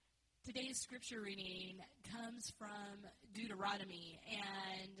Today's scripture reading comes from Deuteronomy,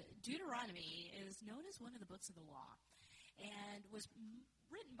 and Deuteronomy is known as one of the books of the law and was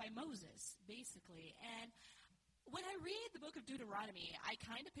written by Moses, basically. And when I read the book of Deuteronomy, I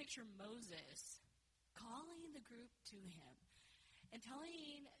kind of picture Moses calling the group to him and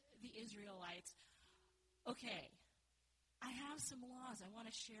telling the Israelites, okay, I have some laws I want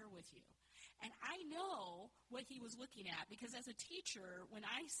to share with you. And I know what he was looking at, because as a teacher, when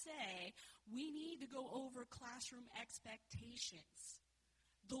I say we need to go over classroom expectations,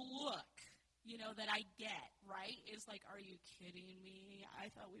 the look, that I get, right, is like, are you kidding me? I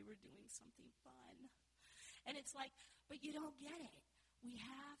thought we were doing something fun. And it's like, but you don't get it. We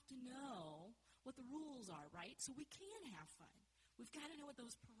have to know what the rules are, right? So we can have fun. We've got to know what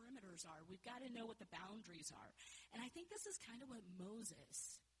those perimeters are. We've got to know what the boundaries are. And I think this is kind of what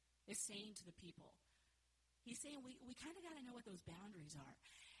Moses is saying to the people. He's saying we kind of got to know what those boundaries are.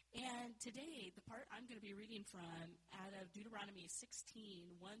 And today, the part I'm going to be reading from out of Deuteronomy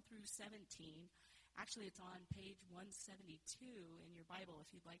 16, 1 through 17, actually it's on page 172 in your Bible if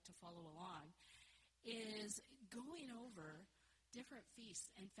you'd like to follow along, is going over different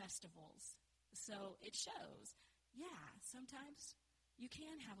feasts and festivals. So it shows, sometimes you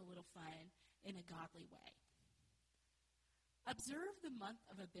can have a little fun in a godly way. Observe the month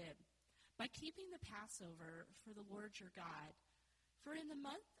of Abib by keeping the Passover for the Lord your God. For in the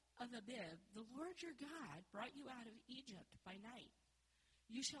month of Abib, the Lord your God brought you out of Egypt by night.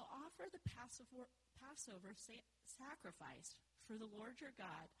 You shall offer the Passover sacrifice for the Lord your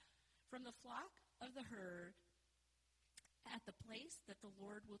God from the flock of the herd at the place that the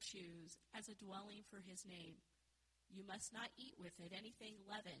Lord will choose as a dwelling for his name. You must not eat with it anything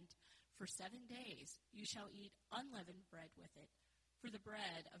leavened. For 7 days you shall eat unleavened bread with it, for the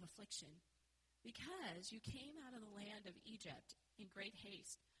bread of affliction. Because you came out of the land of Egypt in great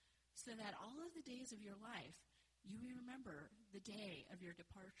haste, so that all of the days of your life you may remember the day of your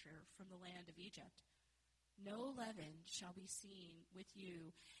departure from the land of Egypt. No leaven shall be seen with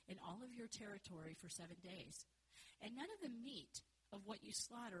you in all of your territory for 7 days. And none of the meat of what you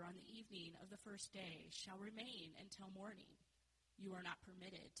slaughter on the evening of the first day shall remain until morning. You are not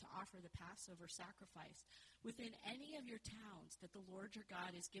permitted to offer the Passover sacrifice within any of your towns that the Lord your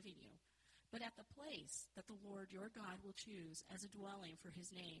God is giving you, but at the place that the Lord your God will choose as a dwelling for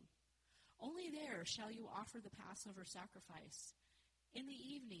his name. Only there shall you offer the Passover sacrifice. In the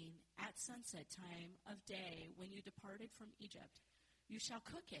evening, at sunset time of day, when you departed from Egypt, you shall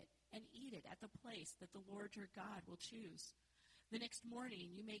cook it and eat it at the place that the Lord your God will choose. The next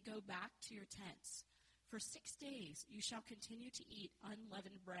morning you may go back to your tents. For 6 days you shall continue to eat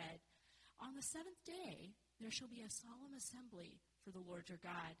unleavened bread. On the 7th day there shall be a solemn assembly for the Lord your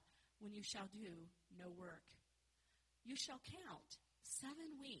God, when you shall do no work. You shall count 7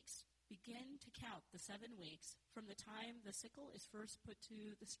 weeks. Begin to count the 7 weeks from the time the sickle is first put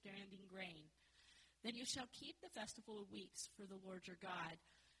to the standing grain. Then you shall keep the festival of weeks for the Lord your God,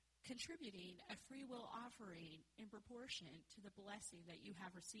 contributing a freewill offering in proportion to the blessing that you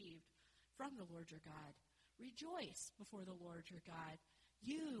have received from the Lord your God. Rejoice before the Lord your God,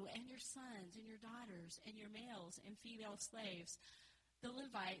 you and your sons and your daughters and your males and female slaves, the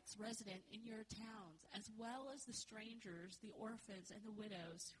Levites resident in your towns, as well as the strangers, the orphans, and the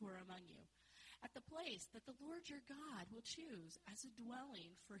widows who are among you, at the place that the Lord your God will choose as a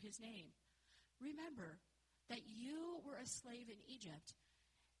dwelling for his name. Remember that you were a slave in Egypt,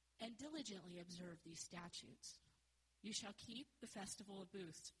 and diligently observe these statutes. You shall keep the festival of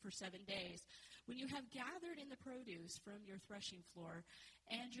booths for 7 days. When you have gathered in the produce from your threshing floor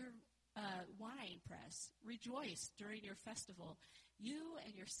and your wine press, rejoice during your festival, you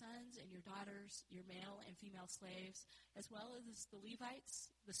and your sons and your daughters, your male and female slaves, as well as the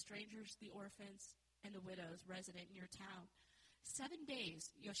Levites, the strangers, the orphans, and the widows resident in your town. 7 days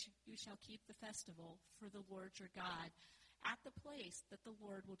you shall keep the festival for the Lord your God at the place that the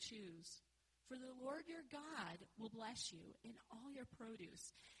Lord will choose. For the Lord your God will bless you in all your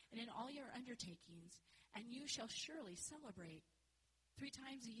produce and in all your undertakings, and you shall surely celebrate. 3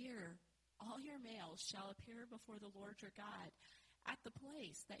 times a year all your males shall appear before the Lord your God at the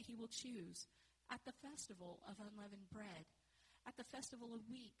place that he will choose, at the festival of unleavened bread, at the festival of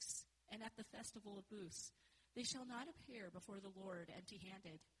weeks, and at the festival of booths. They shall not appear before the Lord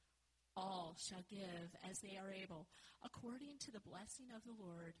empty-handed. All shall give as they are able, according to the blessing of the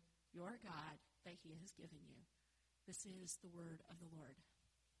Lord your God that he has given you. This is the word of the Lord.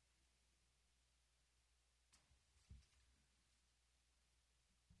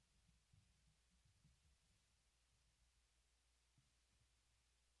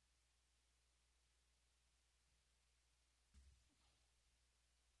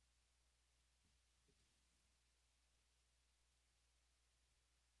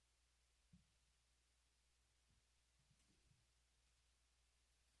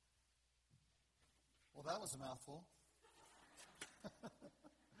 Well, that was a mouthful.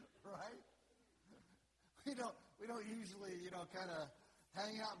 Right? We don't usually, kind of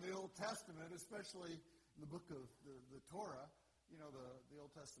hang out in the Old Testament, especially in the book of the Torah, the Old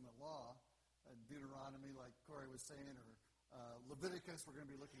Testament law, Deuteronomy, like Corey was saying, or Leviticus. We're going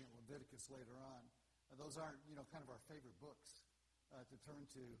to be looking at Leviticus later on. Those aren't, kind of our favorite books to turn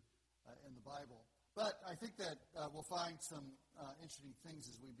to in the Bible. But I think that we'll find some interesting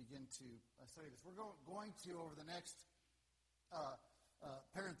things as we begin to study this. We're going to, over the next,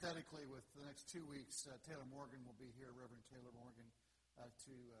 parenthetically, with the next 2 weeks, Taylor Morgan will be here, Reverend Taylor Morgan,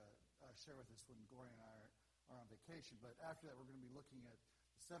 to share with us when Gloria and I are on vacation. But after that, we're going to be looking at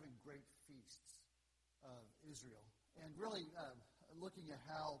the 7 great feasts of Israel, and really looking at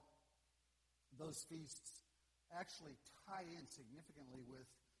how those feasts actually tie in significantly with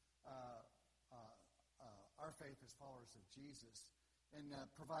our faith as followers of Jesus, and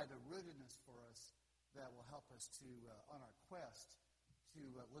provide a rootedness for us that will help us to, on our quest, to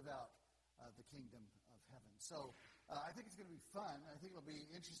live out the kingdom of heaven. So I think it's going to be fun. I think it'll be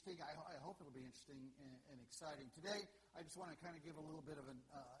interesting. I hope it'll be interesting and exciting. Today, I just want to kind of give a little bit of an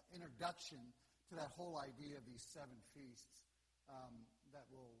introduction to that whole idea of these 7 feasts that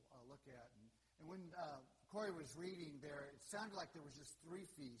we'll look at. And when Corey was reading there, it sounded like there was just 3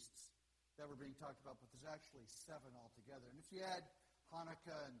 feasts that were being talked about, but there's actually 7 altogether. And if you add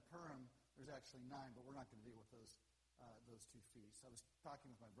Hanukkah and Purim, there's actually 9, but we're not going to deal with those 2 feasts. I was talking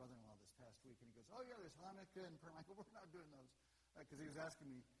with my brother-in-law this past week, and he goes, oh, yeah, there's Hanukkah and Purim. I go, we're not doing those, because he was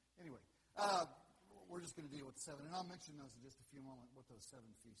asking me. Anyway, we're just going to deal with 7, and I'll mention those in just a few moments, what those 7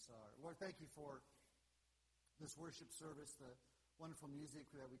 feasts are. Lord, thank you for this worship service, the wonderful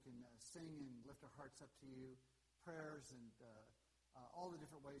music that we can sing and lift our hearts up to you, prayers, and all the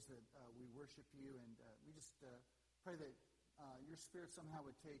different ways that we worship you. And we just pray that your Spirit somehow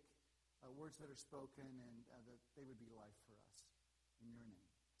would take words that are spoken and that they would be life for us. In your name,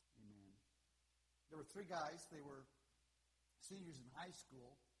 amen. There were 3 guys. They were seniors in high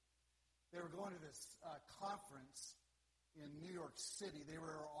school. They were going to this conference in New York City. They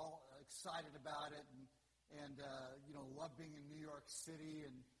were all excited about it and loved being in New York City.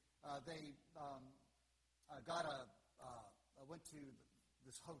 And they went to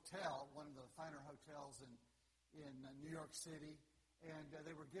this hotel, one of the finer hotels in New York City, and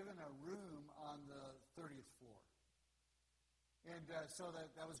they were given a room on the 30th floor. And so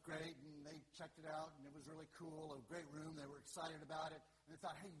that was great, and they checked it out, and it was really cool, a great room. They were excited about it, and they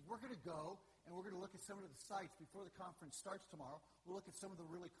thought, hey, we're going to go, and we're going to look at some of the sites before the conference starts tomorrow. We'll look at some of the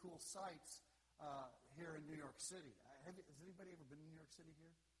really cool sites here in New York City. Has anybody ever been in New York City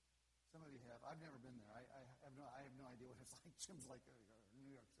here? Some of you have. I've never been there. I have no idea what it's like. Jim's like,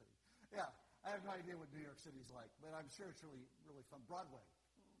 New York City. Yeah, I have no idea what New York City's like, but I'm sure it's really, really fun. Broadway.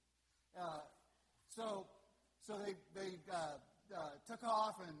 So they took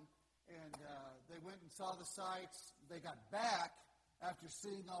off and they went and saw the sites. They got back after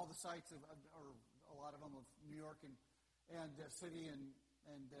seeing all the sites or a lot of them of New York and city,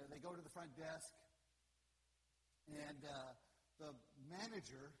 and they go to the front desk, and the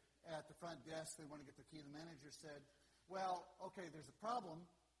manager at the front desk, they want to get the key. The manager said, well, okay, there's a problem.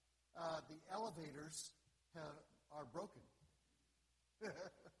 The elevators are broken.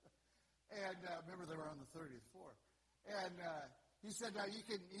 And remember, they were on the 30th floor. And he said, now you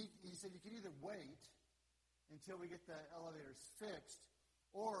can either wait until we get the elevators fixed,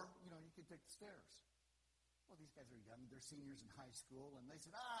 or, you can take the stairs. Well, these guys are young. They're seniors in high school. And they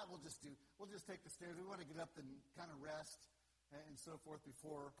said, we'll just take the stairs. We want to get up and kind of rest and so forth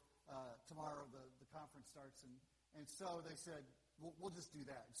before tomorrow the conference starts. And so they said, we'll just do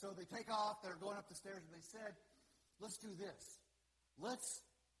that. So they take off. They're going up the stairs, and they said, let's do this. Let's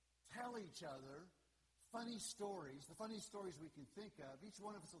tell each other funny stories, the funny stories we can think of. Each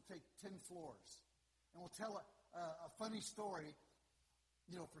one of us will take 10 floors, and we'll tell a funny story,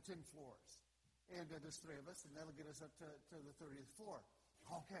 for 10 floors. And there's 3 of us, and that'll get us up to the 30th floor.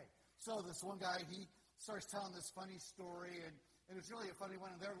 Okay. So this one guy, he starts telling this funny story, and it's really a funny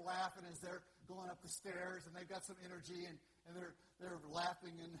one, and they're laughing as they're going up the stairs, and they've got some energy, and they're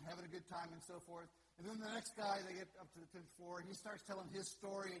laughing and having a good time and so forth. And then the next guy, they get up to the 10th floor, and he starts telling his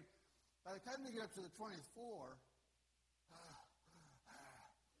story. And by the time they get up to the 20th floor,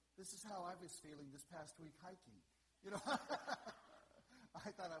 this is how I was feeling this past week hiking.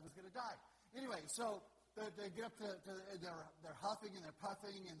 I thought I was going to die. Anyway, so they get up to they're huffing and they're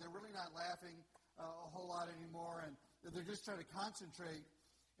puffing, and they're really not laughing a whole lot anymore, and they're just trying to concentrate.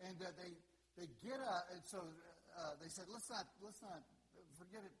 And they get up, and so they said, let's not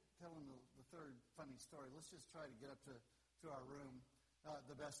forget it telling the third funny story. Let's just try to get up to our room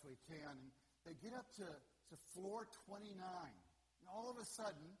the best we can. they get up to floor 29. And all of a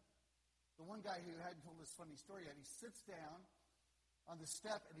sudden, the one guy who hadn't told this funny story yet, he sits down on the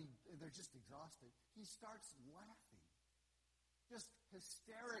step, and they're just exhausted. He starts laughing. Just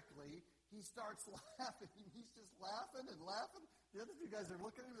hysterically, he starts laughing. He's just laughing and laughing. The other two guys are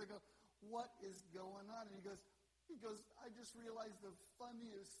looking at him, they go, what is going on? And he goes, I just realized the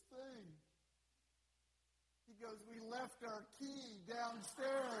funniest thing. He goes, we left our key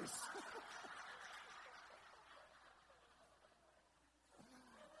downstairs.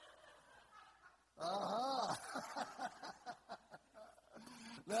 Uh-huh.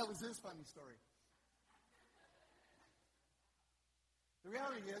 That was his funny story. The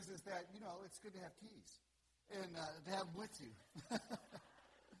reality is that, it's good to have keys and to have them with you.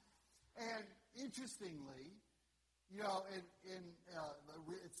 And interestingly,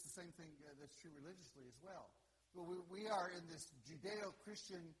 it's the same thing that's true religiously as well. Well, we are in this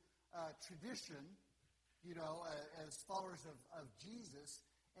Judeo-Christian tradition, as followers of Jesus.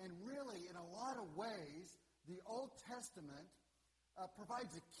 And really, in a lot of ways, the Old Testament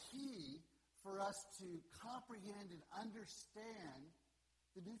provides a key for us to comprehend and understand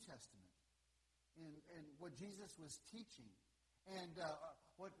the New Testament and what Jesus was teaching and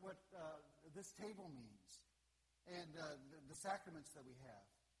what this table means and the sacraments that we have.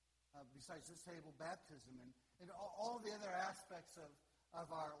 Besides this table, baptism and all the other aspects of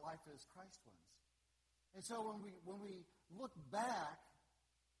our life as Christ ones. And so when we look back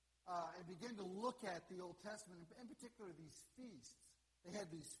and begin to look at the Old Testament, in particular these feasts, they had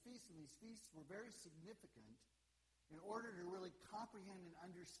these feasts, and these feasts were very significant in order to really comprehend and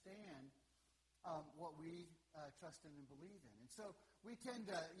understand what we trust in and believe in. And so we tend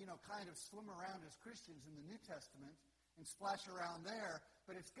to, kind of swim around as Christians in the New Testament and splash around there,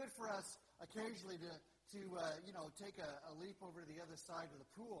 but it's good for us occasionally to take a leap over to the other side of the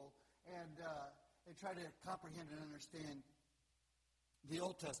pool and try to comprehend and understand the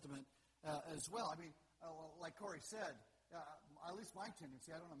Old Testament as well. I mean, like Corey said, at least my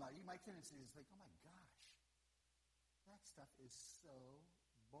tendency, I don't know about you, my tendency is like, oh my gosh, that stuff is so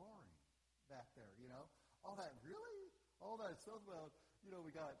boring back there, All that, really? All that stuff about, we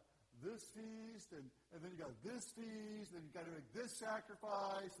got this feast, and then you got this feast, and you got to make this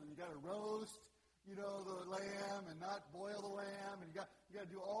sacrifice, and you got to roast, the lamb, and not boil the lamb, and you got to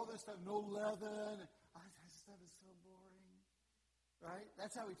do all this stuff, no leaven. That stuff is so boring. Right?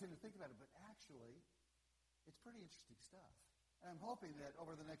 That's how we tend to think about it. But actually, it's pretty interesting stuff. And I'm hoping that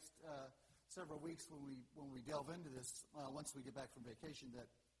over the next several weeks when we delve into this, once we get back from vacation, that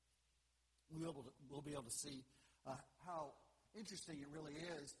we'll be able to see how interesting it really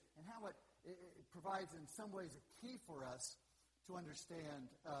is and how it provides in some ways a key for us to understand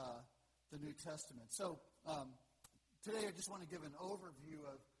the New Testament. So today I just want to give an overview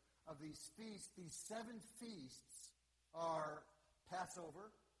of these feasts. These 7 feasts are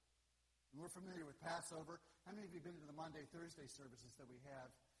Passover. We're familiar with Passover. How many of you have been to the Monday, Thursday services that we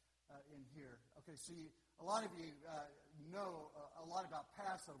have in here? Okay, so a lot of you know a lot about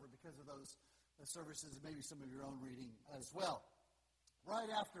Passover because of those services and maybe some of your own reading as well.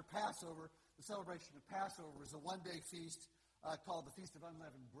 Right after Passover, the celebration of Passover is a one-day feast called the Feast of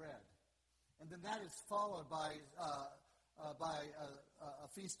Unleavened Bread. And then that is followed by a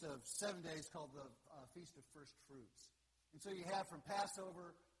feast of 7 days called the Feast of First Fruits. And so you have from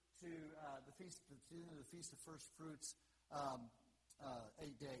Passover to the Feast of First Fruits,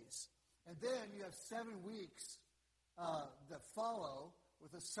 8 days. And then you have 7 weeks that follow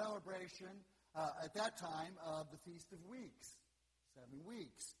with a celebration at that time of the Feast of Weeks. 7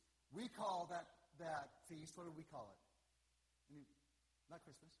 weeks. We call that feast, what do we call it? Not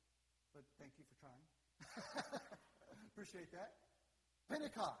Christmas, but thank you for trying. Appreciate that.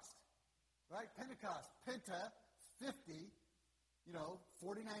 Pentecost, right? Pentecost. Penta, 50,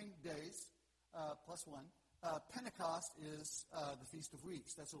 49 days plus 1. Pentecost is the Feast of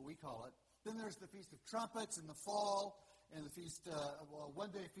Weeks. That's what we call it. Then there's the Feast of Trumpets in the fall, and the feast,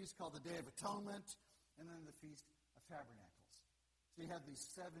 one-day feast called the Day of Atonement, and then the Feast of Tabernacles. So you have these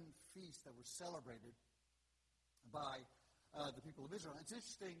 7 feasts that were celebrated by the people of Israel. It's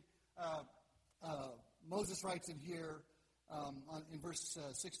interesting. Moses writes in here, in verse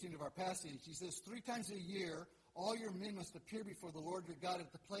 16 of our passage, he says, 3 times a year, all your men must appear before the Lord your God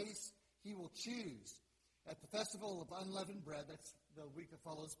at the place he will choose. At the festival of unleavened bread, that's the week that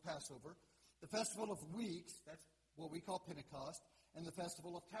follows Passover. The festival of weeks, that's what we call Pentecost. And the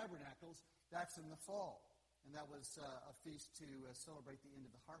festival of tabernacles, that's in the fall. And that was a feast to celebrate the end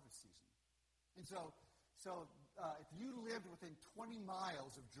of the harvest season. And so if you lived within 20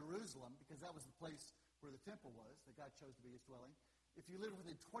 miles of Jerusalem, because that was the place where the temple was, that God chose to be his dwelling, if you lived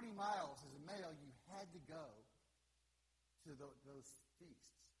within 20 miles as a male, you had to go to those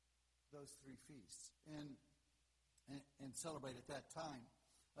feasts, those three feasts, and celebrate at that time.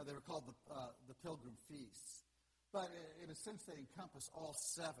 They were called the Pilgrim Feasts. But in a sense, they encompass all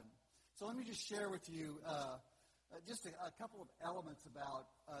seven. So let me just share with you just a couple of elements about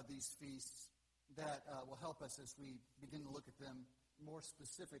these feasts that will help us as we begin to look at them more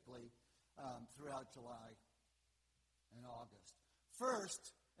specifically throughout July and August.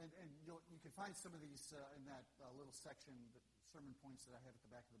 First, and you can find some of these in that little section, the sermon points that I have at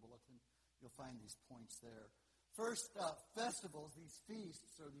the back of the bulletin. You'll find these points there. First, festivals, these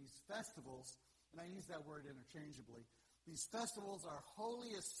feasts or these festivals, and I use that word interchangeably. These festivals are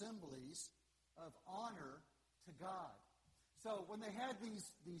holy assemblies of honor to God. So when they had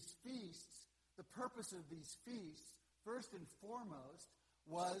these feasts, the purpose of these feasts, first and foremost,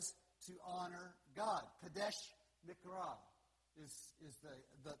 was to honor God. Kadesh Mikra is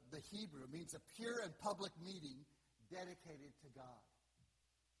the Hebrew. It means a pure and public meeting dedicated to God.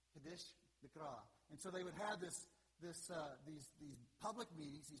 Kadesh Mikra. And so they would have these public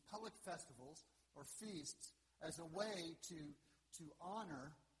meetings, these public festivals or feasts, as a way to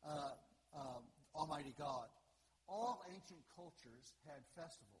honor Almighty God. All ancient cultures had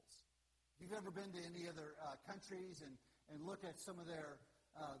festivals. If you've ever been to any other countries and look at some of their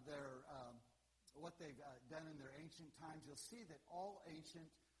what they've done in their ancient times, you'll see that all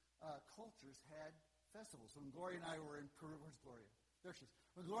ancient cultures had festivals. When Gloria and I were in Peru, where's Gloria? There she is.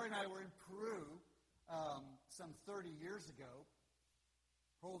 When Gloria and I were in Peru some 30 years ago,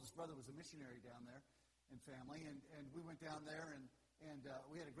 her oldest brother was a missionary down there and family, and we went down there and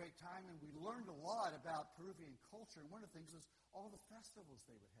we had a great time, and we learned a lot about Peruvian culture. And one of the things was all the festivals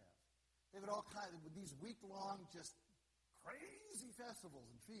they would have. They would all these week-long, just crazy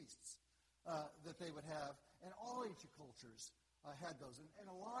festivals and feasts that they would have, and all ancient cultures had those. And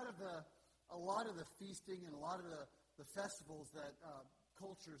a lot of the feasting and a lot of the festivals that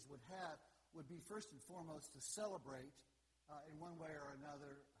cultures would have would be first and foremost to celebrate in one way or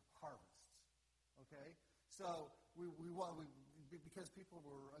another harvests. Okay, so we because people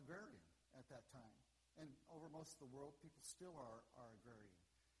were agrarian at that time, and over most of the world, people still are agrarian,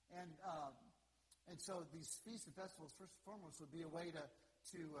 and so these feasts and festivals, first and foremost, would be a way to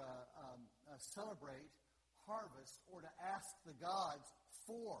celebrate harvest or to ask the gods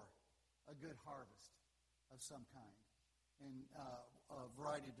for a good harvest of some kind in a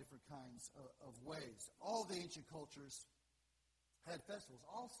variety of different kinds of ways. All the ancient cultures had festivals.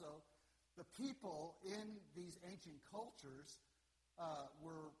 Also, the people in these ancient cultures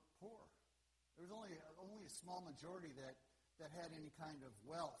were poor. There was only a small majority that had any kind of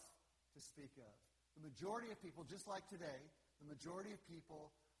wealth to speak of. The majority of people, just like today, the majority of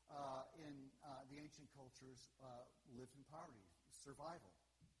people in the ancient cultures lived in poverty, survival.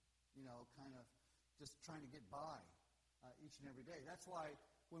 Kind of just trying to get by each and every day. That's why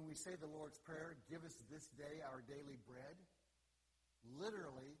when we say the Lord's Prayer, give us this day our daily bread,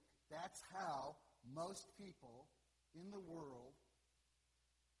 literally, that's how most people in the world,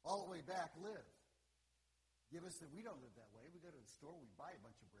 all the way back, live. Give us that. We don't live that way. We go to the store, we buy a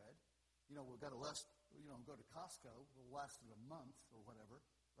bunch of bread. We've got to go to Costco. It'll last a month or whatever,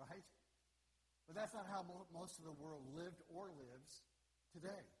 right? But that's not how most of the world lived or lives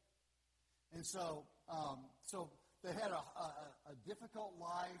today. And so they had a difficult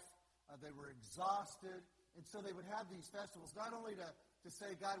life. They were exhausted. And so they would have these festivals, not only to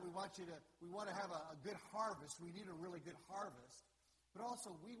say, God, we want to have a good harvest. We need a really good harvest. But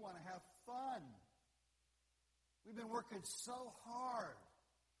also, we want to have fun. We've been working so hard.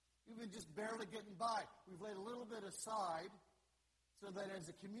 We've been just barely getting by. We've laid a little bit aside so that as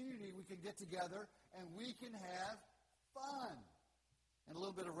a community we can get together and we can have fun and a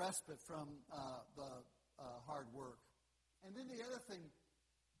little bit of respite from the hard work. And then the other thing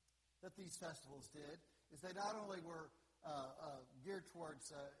that these festivals did is they not only were geared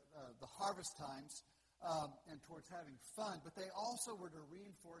towards the harvest times and towards having fun, but they also were to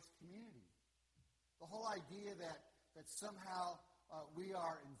reinforce community. The whole idea that somehow we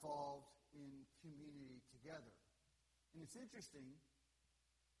are involved in community together. And it's interesting,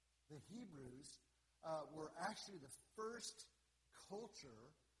 the Hebrews were actually the first culture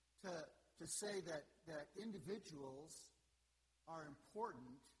to say that individuals are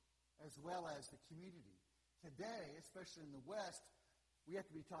important as well as the community. Today, especially in the West, we have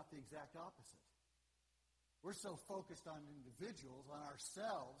to be taught the exact opposite. We're so focused on individuals, on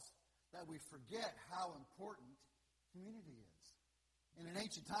ourselves, that we forget how important community is. And in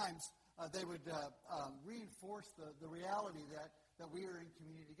ancient times, they would reinforce the reality that we are in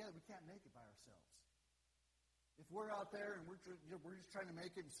community together. We can't make it by ourselves. If we're out there and we're just trying to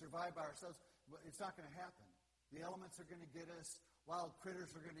make it and survive by ourselves, it's not going to happen. The elements are going to get us. Wild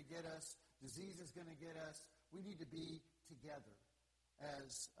critters are going to get us. Disease is going to get us. We need to be together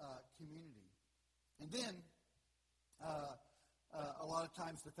as a community. And then, a lot of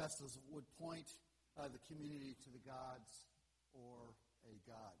times the festivals would point the community to the gods or a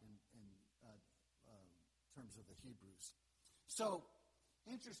god in terms of the Hebrews. So,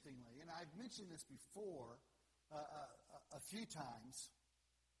 interestingly, and I've mentioned this before a few times,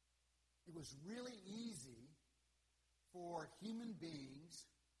 it was really easy for human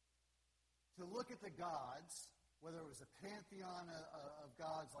beings to look at the gods, whether it was a pantheon of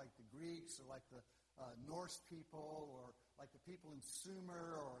gods like the Greeks or like the Norse people or like the people in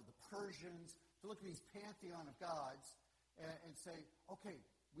Sumer or the Persians, to look at these pantheon of gods and say, okay,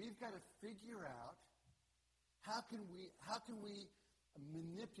 we've got to figure out how can we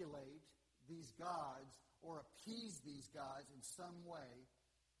manipulate these gods or appease these gods in some way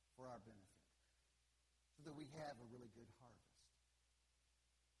for our benefit, so that we have a really good harvest.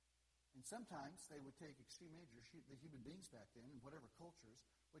 And sometimes they would take extreme measures. The human beings back then, in whatever cultures,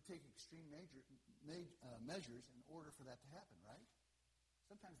 would take extreme measures in order for that to happen, right?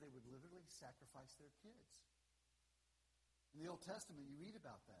 Sometimes they would literally sacrifice their kids. In the Old Testament, you read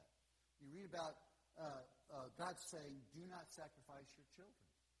about that. You read about God saying, do not sacrifice your children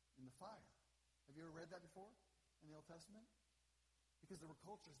in the fire. Have you ever read that before in the Old Testament? Because there were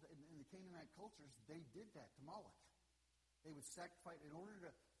cultures, in the Canaanite cultures, they did that to Moloch. They would sacrifice in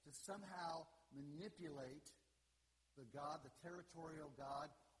order to somehow manipulate the god, the territorial god,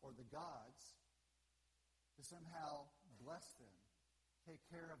 or the gods, to somehow bless them, take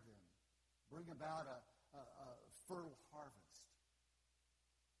care of them, bring about a fertile harvest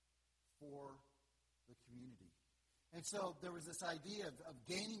for the community. And so there was this idea of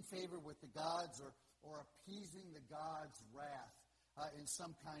gaining favor with the gods or appeasing the gods' wrath in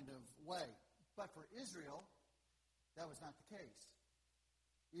some kind of way. But for Israel, that was not the case.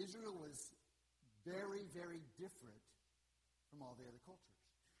 Israel was very, very different from all the other cultures.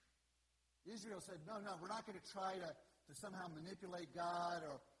 Israel said, no, we're not going to try to somehow manipulate God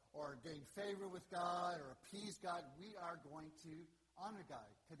or gain favor with God or appease God. We are going to honor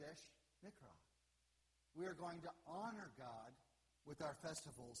God, Kadesh Mikra. We are going to honor God with our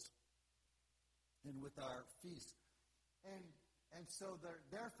festivals and with our feasts. And so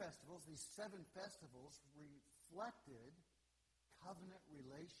their festivals, these 7 festivals, reflected covenant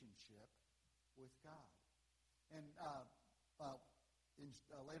relationship with God. And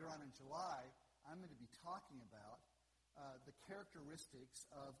later on in July, I'm going to be talking about the characteristics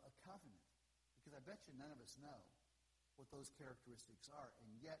of a covenant. Because I bet you none of us know what those characteristics are.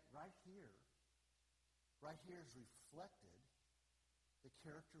 And yet, right here is reflected the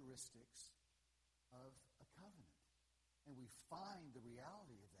characteristics of a covenant. And we find the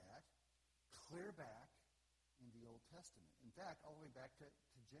reality of that clear back in the Old Testament. In fact, all the way back to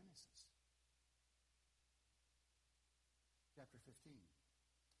Genesis. Chapter 15.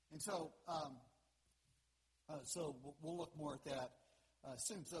 And so we'll look more at that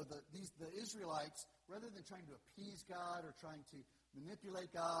soon. So the Israelites, rather than trying to appease God or trying to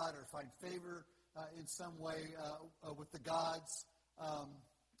manipulate God or find favor in some way with the gods,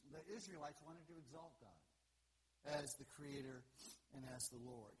 the Israelites wanted to exalt God as the Creator and as the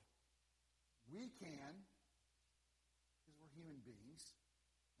Lord. We can, because we're human beings,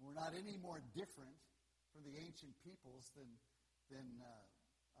 and we're not any more different from the ancient peoples than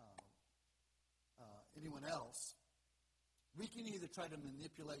anyone else. We can either try to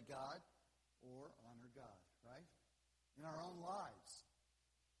manipulate God or honor God, right? In our own lives.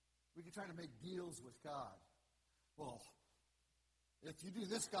 We can try to make deals with God. Well, if you do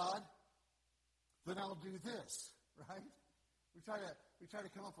this, God, then I'll do this, right? We try to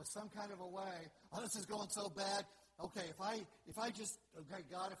come up with some kind of a way. Oh, this is going so bad. Okay, God,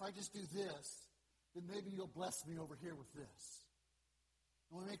 if I just do this, then maybe you'll bless me over here with this.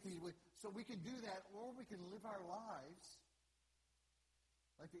 And so we can do that, or we can live our lives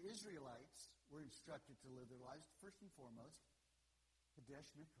like the Israelites were instructed to live their lives. First and foremost, Kadesh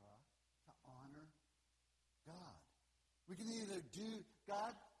Mikra, to honor God. We can either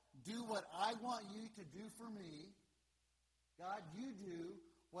do what I want you to do for me. God, you do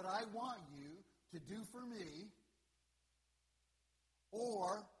what I want you to do for me.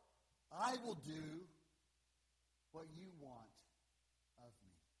 Or I will do what you want of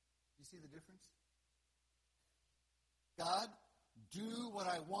me. You see the difference? God, do what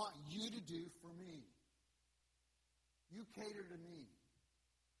I want you to do for me. You cater to me.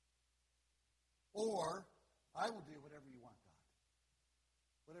 Or I will do whatever you want, God.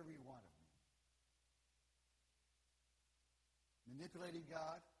 Whatever you want of me. manipulating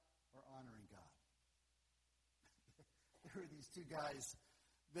God or honoring God. There were these two guys.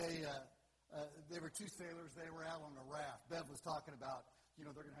 They were two sailors. They were out on a raft. Bev was talking about,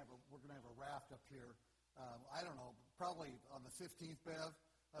 we're going to have a raft up here. I don't know, probably on the 15th, Bev,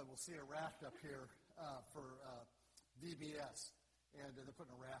 we'll see a raft up here for VBS, and they're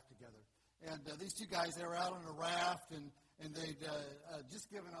putting a raft together. And these two guys, they were out on a raft, and they'd just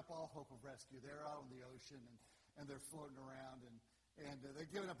given up all hope of rescue. They're out on the ocean, and they're floating around, and they're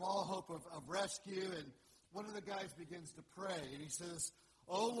giving up all hope of rescue. And one of the guys begins to pray, and he says,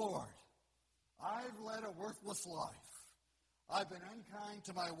 "Oh, Lord, I've led a worthless life. I've been unkind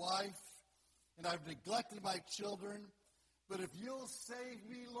to my wife, and I've neglected my children. But if you'll save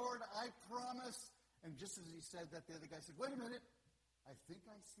me, Lord, I promise." And just as he said that, the other guy said, "Wait a minute, I think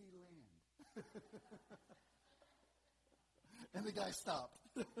I see land." And the guy stopped.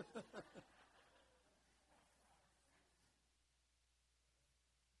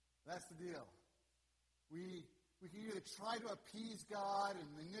 That's the deal. We can either try to appease God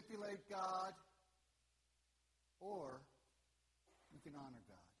and manipulate God, or we can honor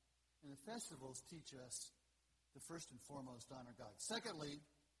God. And the festivals teach us to first and foremost honor God. Secondly,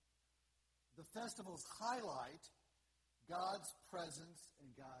 the festivals highlight God's presence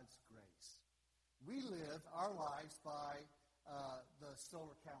and God's grace. We live our lives by the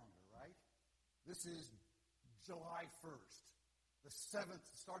solar calendar, right? This is July 1st, the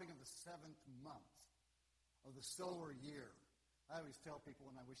starting of the 7th month of the solar year. I always tell people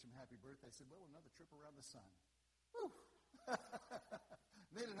when I wish them happy birthday, I said, "Well, another trip around the sun." Woo!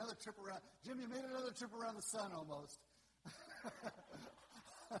 Made another trip around. Jimmy made another trip around the sun almost.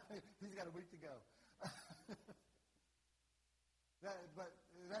 He's got a week to go.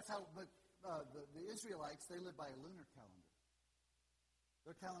 The Israelites, they live by a lunar calendar.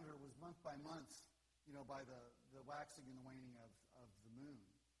 Their calendar was month by month, by the waxing and the waning of the moon.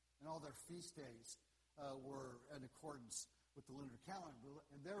 And all their feast days were in accordance with the lunar calendar.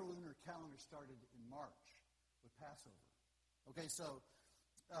 And their lunar calendar started in March with Passover. Okay, so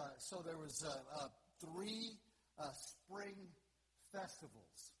there was 3 spring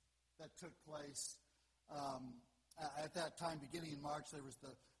festivals that took place at that time. Beginning in March, there was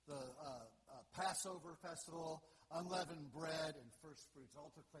the Passover festival, unleavened bread, and first fruits. All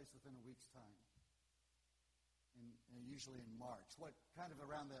took place within a week's time, and usually in March. What kind of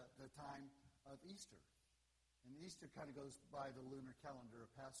around the time of Easter. And Easter kind of goes by the lunar calendar of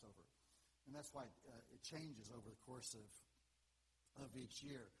Passover. And that's why it changes over the course of each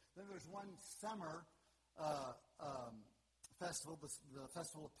year. Then there's one summer festival, the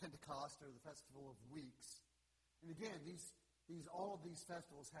Festival of Pentecost, or the Festival of Weeks. And again, all of these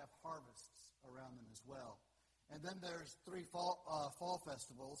festivals have harvests around them as well. And then there's 3 fall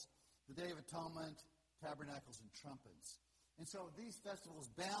festivals: the Day of Atonement, Tabernacles, and Trumpets. And so these festivals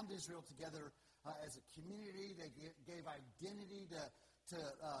bound Israel together as a community. They gave identity to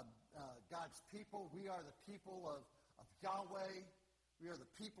God's people. We are the people of Yahweh. We are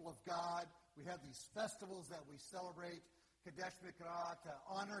the people of God. We have these festivals that we celebrate, Kadesh Mikra, to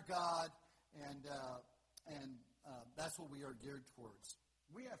honor God, and that's what we are geared towards.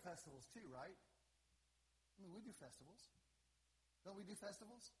 We have festivals too, right? I mean, we do festivals. Don't we do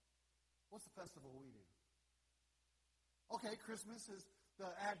festivals? What's the festival we do? Okay, Christmas is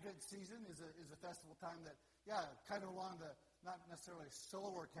the Advent season is a festival time that, kind of along the, not necessarily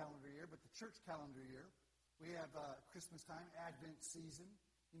solar calendar year, but the church calendar year. We have Christmas time, Advent season,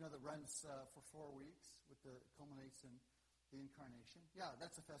 that runs for 4 weeks, culminates in the Incarnation. Yeah,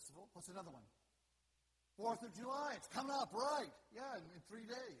 that's a festival. What's another one? 4th of July. It's coming up, right? Yeah, in 3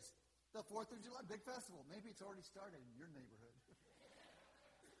 days. The 4th of July, big festival. Maybe it's already started in your neighborhood.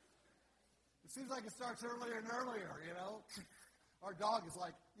 It seems like it starts earlier and earlier, Our dog is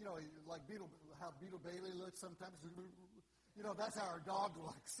like how Beetle Bailey looks sometimes. That's how our dog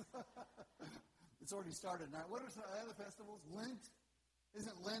looks. It's already started now. What are some other festivals? Lent?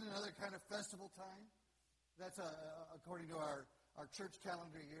 Isn't Lent another kind of festival time? That's according to our church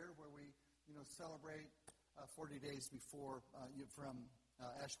calendar year, where we celebrate 40 days before from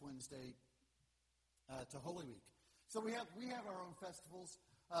Ash Wednesday to Holy Week. So we have our own festivals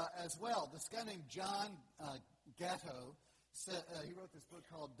as well. This guy named John Gatto said, he wrote this book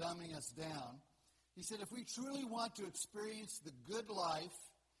called Dumbing Us Down. He said, if we truly want to experience the good life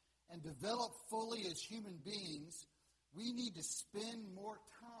and develop fully as human beings, we need to spend more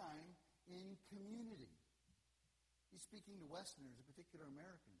time in community. He's speaking to Westerners, in particular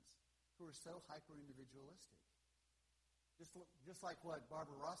Americans, who are so hyper-individualistic. Just like what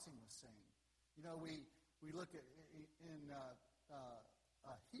Barbara Rossing was saying. We look at in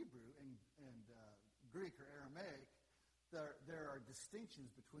Hebrew and Greek or Aramaic, there are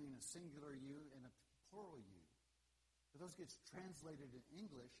distinctions between a singular you and a plural you. But those gets translated in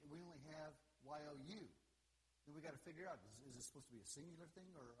English, and we only have Y-O-U. Then we've got to figure out, is this supposed to be a singular thing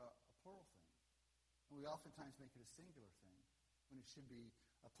or a plural thing? And we oftentimes make it a singular thing when it should be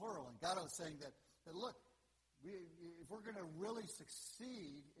a plural. And God was saying that look, if we're going to really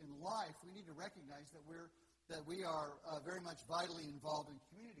succeed in life, we need to recognize that we are very much vitally involved in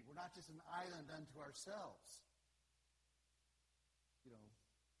community. We're not just an island unto ourselves. You know,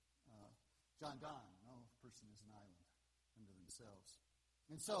 John Donne, no person is an island unto themselves.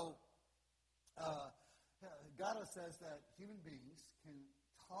 And so, God says that human beings can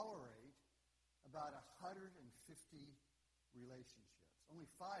tolerate about 150 relationships. Only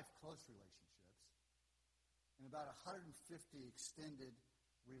 5 close relationships. And about 150 extended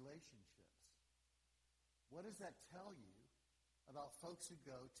relationships. What does that tell you about folks who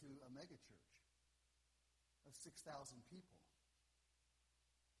go to a megachurch of 6,000 people?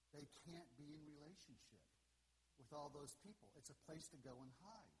 They can't be in relationship with all those people. It's a place to go and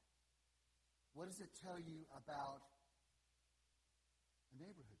hide. What does it tell you about a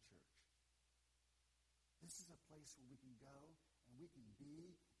neighborhood church? This is a place where we can go and we can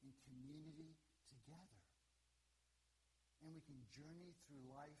be in community together. And we can journey through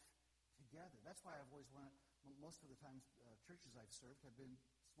life together. That's why I've always wanted, most of the times, churches I've served have been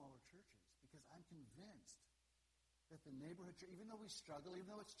smaller churches. Because I'm convinced that the neighborhood church, even though we struggle, even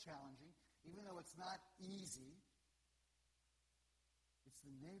though it's challenging, even though it's not easy, it's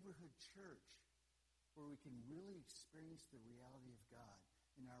the neighborhood church where we can really experience the reality of God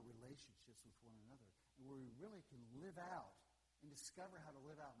in our relationships with one another. And where we really can live out and discover how to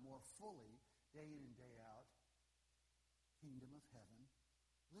live out more fully, day in and day out, kingdom of heaven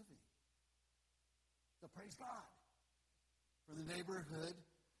living. So praise God for the neighborhood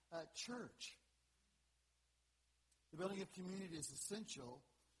church. The building of community is essential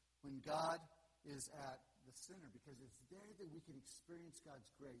when God is at the center, because it's there that we can experience God's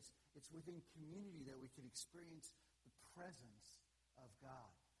grace. It's within community that we can experience the presence of God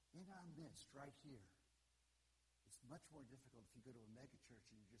in our midst right here. It's much more difficult if you go to a mega church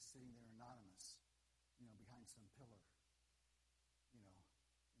and you're just sitting there anonymous, behind some pillar,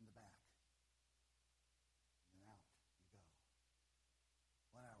 in the back. And then out you go.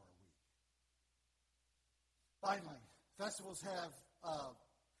 1 hour a week. Finally, festivals have,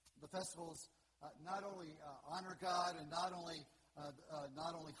 not only honor God and not only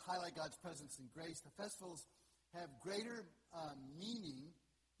highlight God's presence and grace, the festivals have greater meaning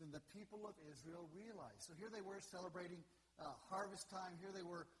than the people of Israel realized. So here they were celebrating harvest time. Here they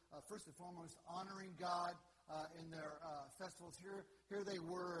were, first and foremost, honoring God in their festivals. Here they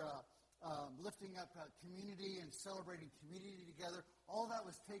were lifting up community and celebrating community together. All that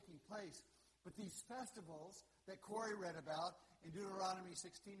was taking place. But these festivals that Corey read about in Deuteronomy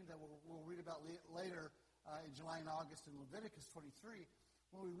 16, that we'll read about later in July and August in Leviticus 23,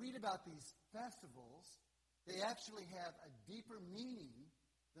 when we read about these festivals, they actually have a deeper meaning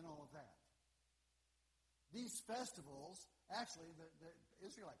than all of that. These festivals, actually, the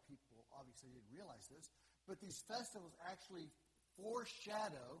Israelite people obviously didn't realize this, but these festivals actually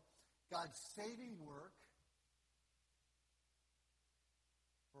foreshadow God's saving work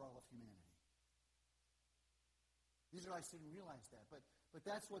for all of humanity. The Israelites didn't realize that, but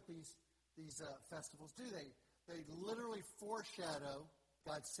that's what these festivals do. They literally foreshadow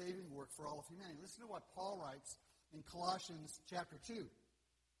God's saving work for all of humanity. Listen to what Paul writes in Colossians chapter 2,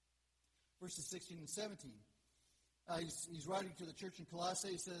 verses 16 and 17. He's writing to the church in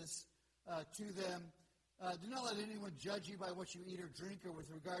Colossae. He says to them, do not let anyone judge you by what you eat or drink, or with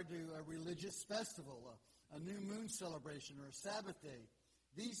regard to a religious festival, a new moon celebration, or a Sabbath day.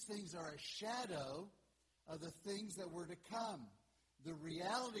 These things are a shadow of the things that were to come. The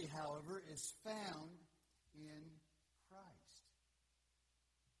reality, however, is found in Christ.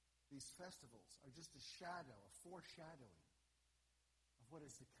 These festivals are just a shadow, a foreshadowing of what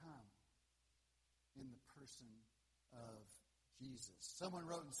is to come in the person of Jesus. Someone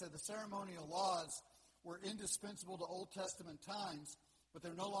wrote and said the ceremonial laws were indispensable to Old Testament times, but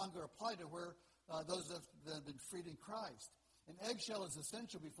they're no longer applied to where those that have been freed in Christ. An eggshell is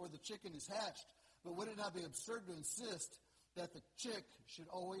essential before the chicken is hatched, but would it not be absurd to insist that the chick should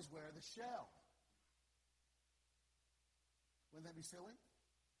always wear the shell? Wouldn't that be silly?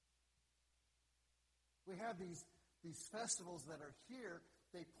 We have these festivals that are here.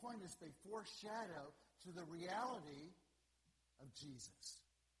 They point us, they foreshadow to the reality of Jesus.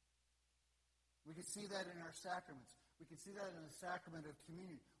 We can see that in our sacraments. We can see that in the sacrament of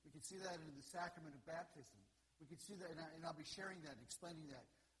communion. We can see that in the sacrament of baptism. We can see that, and I'll be sharing that and explaining that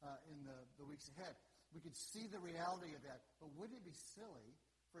in the weeks ahead. We could see the reality of that. But wouldn't it be silly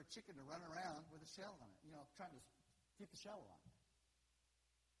for a chicken to run around with a shell on it, trying to keep the shell on?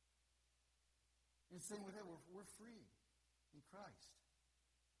 And the same with it, we're free in Christ.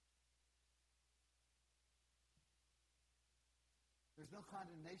 There's no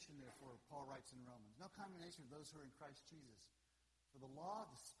condemnation, therefore, Paul writes in Romans. No condemnation of those who are in Christ Jesus. For the law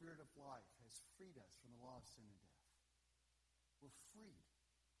of the Spirit of life has freed us from the law of sin and death. We're freed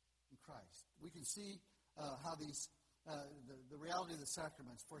in Christ. We can see how these the reality of the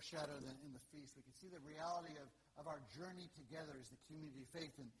sacraments foreshadowed in the feast. We can see the reality of our journey together as the community of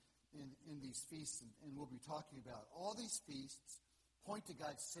faith in these feasts, and we'll be talking about. All these feasts point to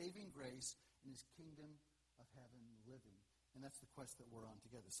God's saving grace and His kingdom of heaven living. And that's the quest that we're on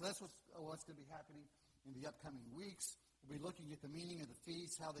together. So that's what's going to be happening in the upcoming weeks. We'll be looking at the meaning of the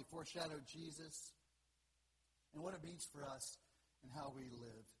feasts, how they foreshadow Jesus, and what it means for us and how we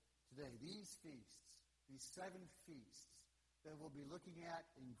live today. These feasts, these 7 feasts that we'll be looking at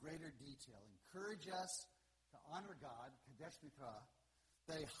in greater detail, encourage us to honor God, Kadesh Mikra.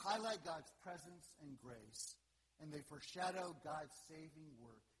 They highlight God's presence and grace, and they foreshadow God's saving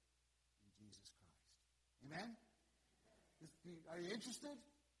work in Jesus Christ. Amen? Are you interested?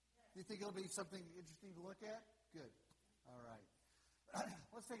 Do you think it'll be something interesting to look at? Good. All right.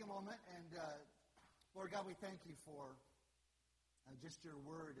 Let's take a moment. And, Lord God, we thank you for just your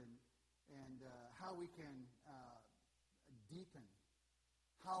word and how we can deepen,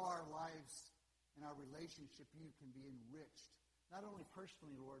 how our lives and our relationship you can be enriched, not only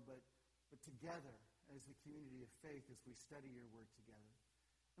personally, Lord, but together as the community of faith as we study your word together.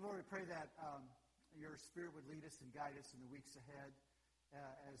 And, Lord, we pray that your Spirit would lead us and guide us in the weeks ahead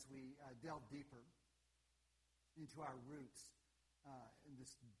as we delve deeper into our roots in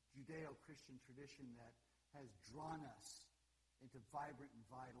this Judeo-Christian tradition that has drawn us into vibrant and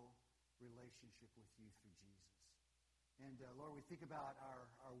vital relationship with you through Jesus. And Lord, we think about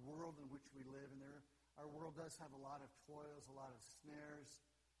our world in which we live, and our world does have a lot of toils, a lot of snares,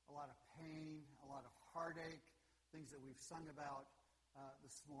 a lot of pain, a lot of heartache, things that we've sung about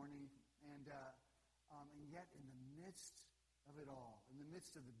this morning. And yet, in the midst of it all, in the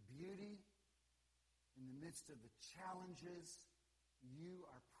midst of the beauty, in the midst of the challenges, you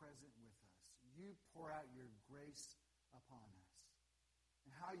are present with us. You pour out your grace upon us.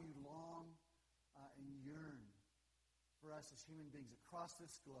 And how you long and yearn for us as human beings across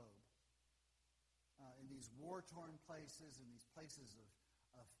this globe, in these war-torn places, in these places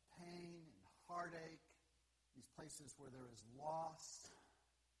of pain and heartache, these places where there is loss,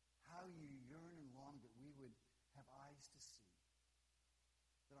 how you yearn and long that we would have eyes to see,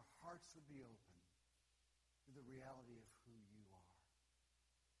 that our hearts would be open to the reality of who you are.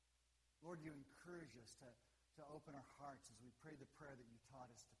 Lord, you encourage us to open our hearts as we pray the prayer that you taught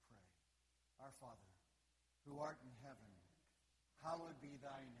us to pray. Our Father, who art in heaven, hallowed be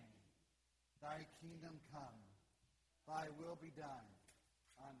thy name. Thy kingdom come, thy will be done,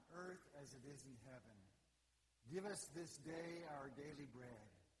 on earth as it is in heaven. Give us this day our daily bread,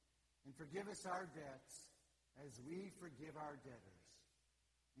 and forgive us our debts as we forgive our debtors.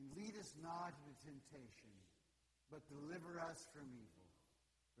 And lead us not into temptation, but deliver us from evil.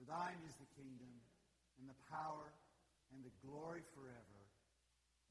 For thine is the kingdom, and the power, and the glory forever.